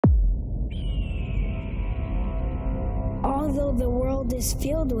Although the world is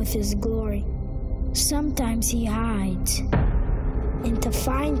filled with His glory, sometimes He hides. And to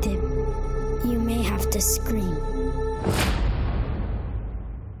find Him, you may have to scream.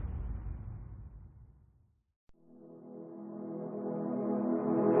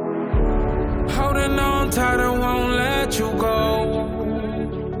 Holding on tight, I won't let you go.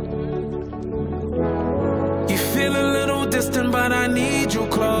 You feel a little distant, but I need you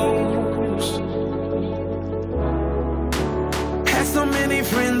close. Had so many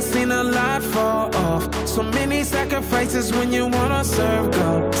friends, seen a lot fall off. So many sacrifices when you wanna serve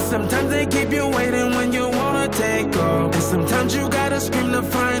God. Sometimes they keep you waiting when you wanna take off. And sometimes you gotta scream to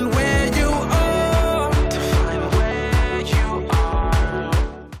find where you are. To find where you are.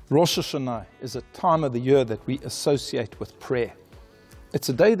 Rosh Hashana is a time of the year that we associate with prayer. It's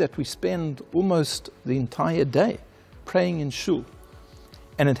a day that we spend almost the entire day praying in shul.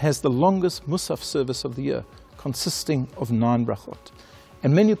 And it has the longest Musaf service of the year, consisting of 9 brachot.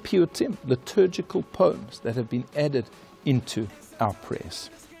 And many piyutim, liturgical poems that have been added into our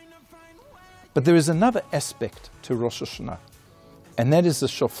prayers. But there is another aspect to Rosh Hashanah, and that is the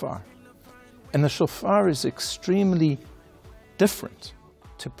shofar. And the shofar is extremely different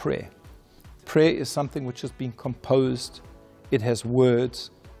to prayer. Prayer is something which has been composed, it has words,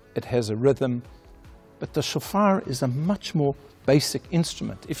 it has a rhythm, but the shofar is a much more basic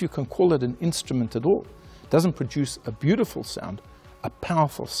instrument, if you can call it an instrument at all. It doesn't produce a beautiful sound, a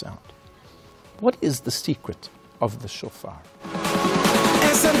powerful sound. What is the secret of the shofar?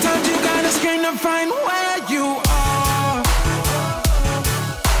 And sometimes you gotta scream to find where you are.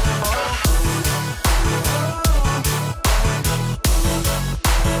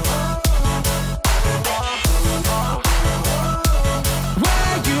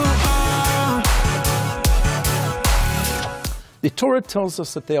 Where you are. The Torah tells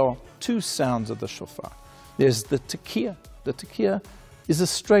us that there are 2 sounds of the shofar. There's the tekiah. The tekiah is a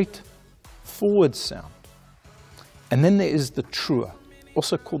straightforward sound. And then there is the trua,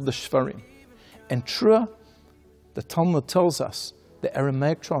 also called the shvarim. And trua, the Talmud tells us, the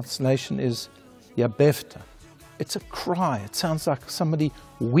Aramaic translation is yabevta. It's a cry. It sounds like somebody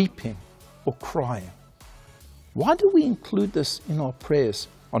weeping or crying. Why do we include this in our prayers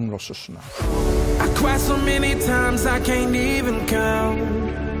on Rosh Hashanah? I cry so many times I can't even count.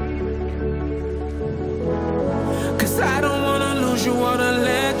 'Cause I don't wanna lose you or to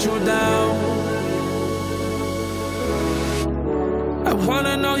let you down. I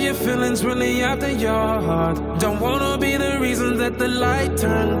wanna know your feelings really after your heart. Don't wanna be the reason that the light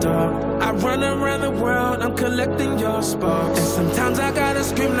turned dark. I run around the world, I'm collecting your sparks. And sometimes I gotta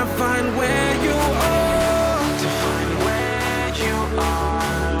scream to find where you are. To find where you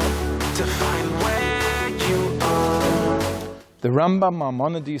are. To find where you are. The Rambam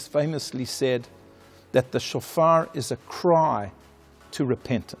Maimonides famously said that the shofar is a cry to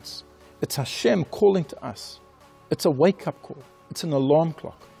repentance. It's Hashem calling to us. It's a wake-up call. It's an alarm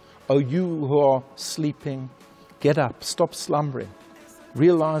clock. Oh, you who are sleeping, get up, stop slumbering.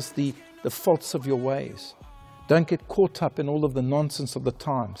 Realize the faults of your ways. Don't get caught up in all of the nonsense of the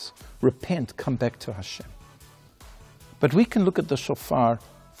times. Repent, come back to Hashem. But we can look at the shofar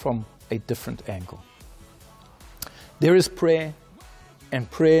from a different angle. There is prayer,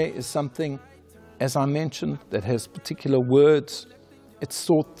 and prayer is something, as I mentioned, that has particular words. It's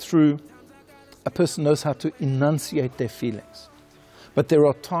thought through. A person knows how to enunciate their feelings. But there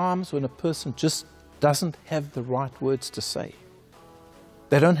are times when a person just doesn't have the right words to say.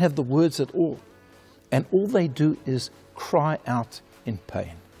 They don't have the words at all. And all they do is cry out in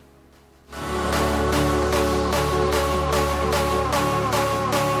pain.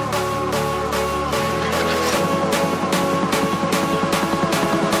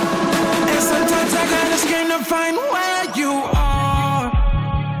 Find where you are.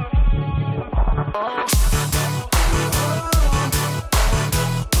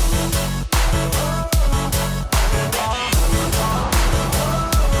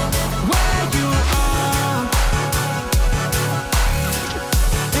 Where you are.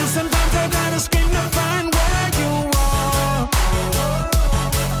 And sometimes I gotta scream to find where you are.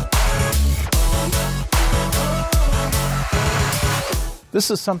 This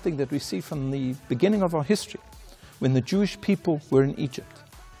is something that we see from the beginning of our history, when the Jewish people were in Egypt.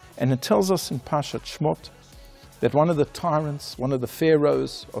 And it tells us in Parshat Shmot that one of the tyrants, one of the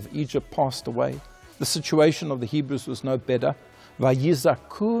pharaohs of Egypt passed away. The situation of the Hebrews was no better.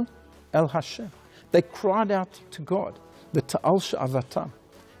 Vayizaku el Hashem. They cried out to God, the Ta'al She'avatam,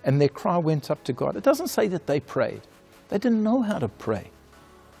 and their cry went up to God. It doesn't say that they prayed. They didn't know how to pray.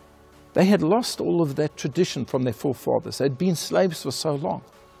 They had lost all of that tradition from their forefathers. They'd been slaves for so long.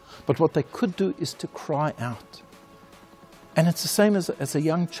 But what they could do is to cry out. And it's the same as a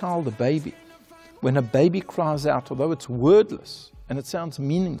young child, a baby. When a baby cries out, although it's wordless and it sounds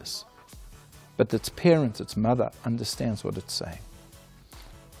meaningless, but its parent, its mother, understands what it's saying.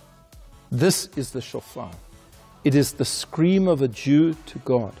 This is the shofar. It is the scream of a Jew to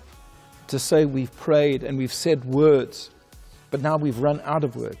God, to say we've prayed and we've said words, but now we've run out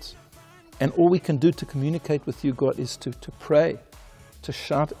of words. And all we can do to communicate with you, God, is to pray, to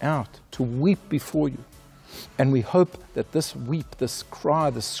shout out, to weep before you. And we hope that this weep, this cry,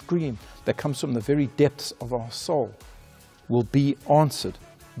 this scream that comes from the very depths of our soul will be answered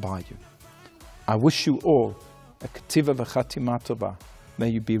by you. I wish you all a ketiva v'chatima tova. May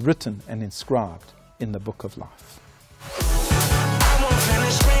you be written and inscribed in the book of life. I won't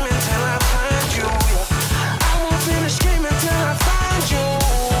finish screaming till I find you.